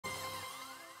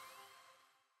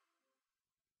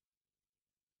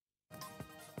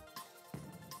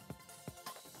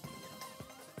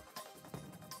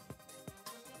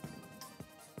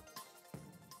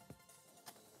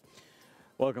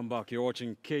Welcome back. You're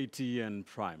watching KTN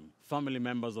Prime. Family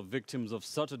members of victims of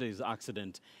Saturday's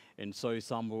accident in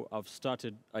Soisambu have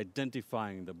started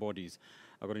identifying the bodies.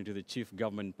 According to the chief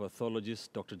government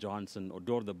pathologist, Dr. Johansson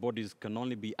Odor, the bodies can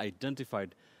only be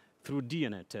identified through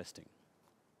DNA testing.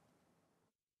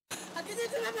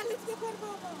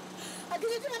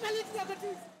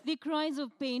 The cries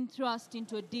of pain thrust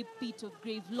into a deep pit of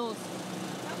grave loss.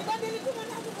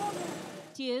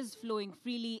 Tears flowing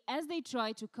freely as they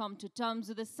try to come to terms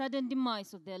with the sudden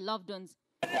demise of their loved ones.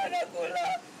 At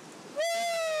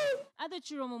the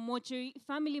Chiromo mortuary,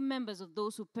 family members of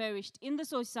those who perished in the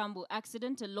Soisambu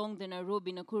accident along the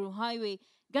Nairobi-Nakuru highway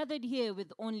gathered here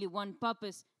with only one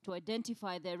purpose: to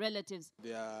identify their relatives.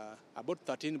 There are about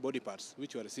 13 body parts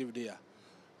which were received here.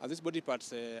 And these body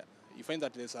parts, you find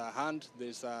that there's a hand,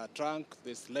 there's a trunk,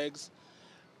 there's legs,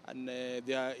 and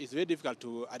it's very difficult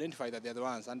to identify that they're the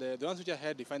ones. And the ones which are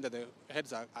head, you find that the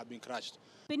heads have been crushed.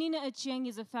 Penina Achieng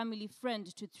is a family friend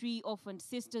to 3 orphaned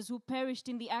sisters who perished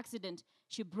in the accident.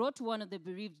 She brought one of the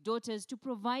bereaved daughters to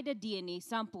provide a DNA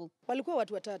sample. Walikuwa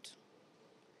watu watatu.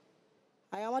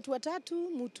 Haya watu watatu,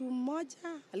 mtu mmoja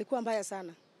alikuwa mbaya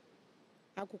sana.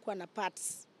 Hakukuwa na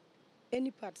parts.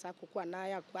 Any parts hakukuwa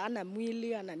nayo, ana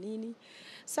mwili, ana nini.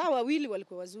 Saa wawili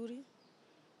walikuwa wazuri.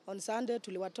 On Sunday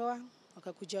tuliwatoa,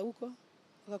 wakakuja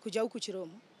huko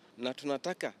Chiromo. Na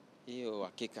tunataka hiyo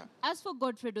hakika. As for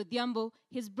Godfred Odhiambo,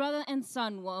 his brother and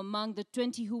son were among the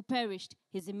 20 who perished.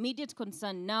 His immediate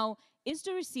concern now is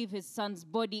to receive his son's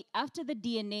body after the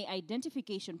DNA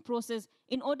identification process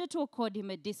in order to accord him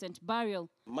a decent burial.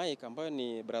 Mike ambayo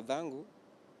ni bradhangu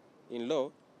in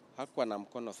law hakuwa na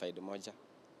mkono side moja.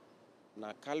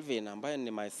 Na Calvin ambaye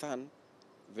ni my son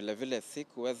vile vile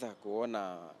sikuweza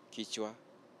kuona kichwa.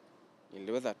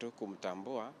 Niliweza tu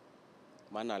kumtambua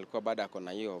maana alikuwa baada yako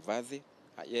na hiyo vazi,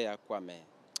 yeye hakuwa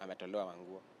ametolewa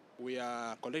manguo. We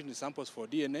are collecting samples for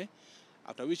DNA,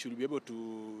 after which we'll be able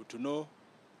to know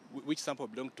which sample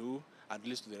belongs to and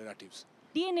release to the relatives.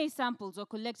 DNA samples were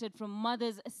collected from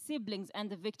mothers, siblings and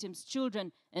the victims'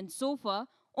 children, and so far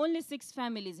only 6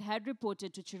 families had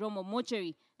reported to Chiromo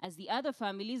mortuary, as the other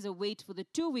families await for the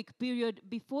 2-week period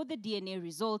before the DNA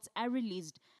results are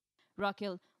released.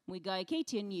 Raquel Muigai,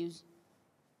 KTN News.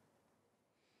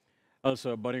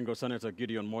 Also, Baringo Senator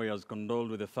Gideon Moi has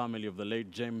condoled with the family of the late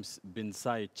James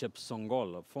Binsai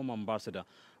Chepsongol, a former ambassador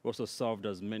who also served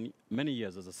as many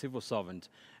years as a civil servant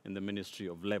in the Ministry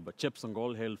of Labour.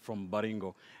 Chepsongol hailed from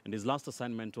Baringo, and his last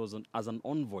assignment was as an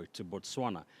envoy to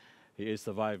Botswana. He is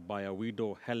survived by a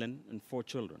widow, Helen, and 4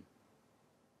 children.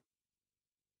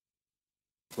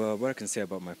 Well, what I can say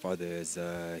about my father is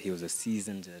he was a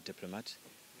seasoned diplomat,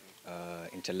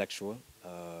 intellectual,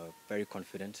 very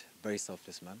confident, very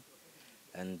selfless man.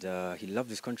 And he loved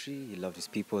his country, he loved his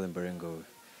people in Baringo.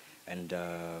 And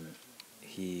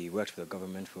he worked for the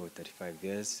government for 35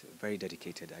 years, very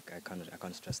dedicated. I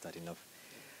can't stress that enough.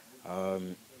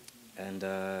 And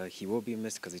he will be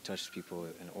missed because he touched people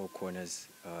in all corners,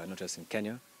 not just in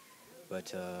Kenya,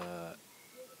 but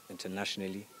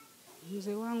internationally.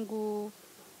 Mzee wangu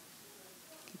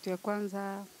kitu ya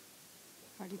kwanza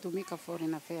alitumika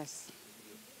foreign affairs.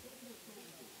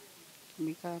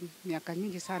 Miaka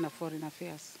nyingi sana foreign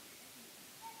affairs.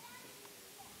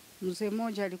 Mzee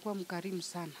mmoja alikuwa mkarimu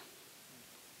sana.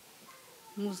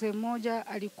 Mzee mmoja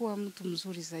alikuwa mtu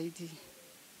mzuri zaidi.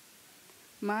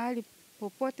 Mahali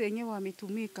popote yenyewe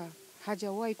ametumika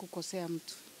hajawahi kukosea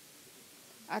mtu.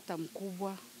 Hata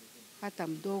mkubwa, hata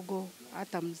mdogo,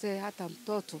 hata mzee, hata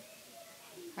mtoto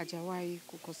hajawahi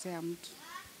kukosea mtu.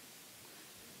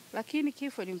 Lakini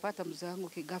kifo ilimpata mzee wangu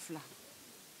kigafla.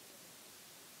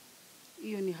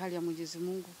 Hiyo ni hali ya Mwenyezi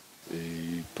Mungu.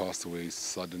 He passed away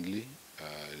suddenly.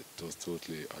 It was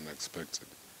totally unexpected,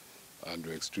 and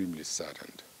we're extremely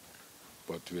saddened.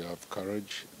 But we have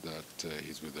courage that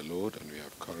he's with the Lord, and we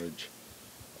have courage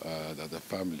that the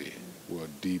family, who are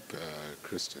deep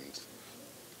Christians,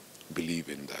 believe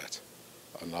in that.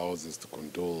 Allows us to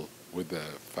condole with the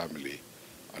family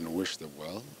and wish them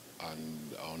well.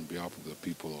 And on behalf of the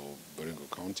people of Baringo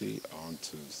County, I want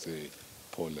to say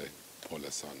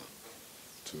pole sana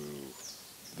to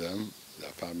them,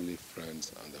 their family,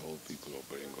 friends, and the whole people of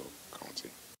Baringo County.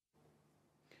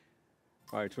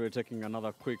 All right, we're taking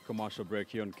another quick commercial break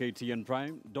here on KTN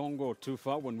Prime. Don't go too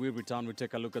far. When we return, we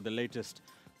take a look at the latest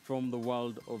from the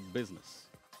world of business.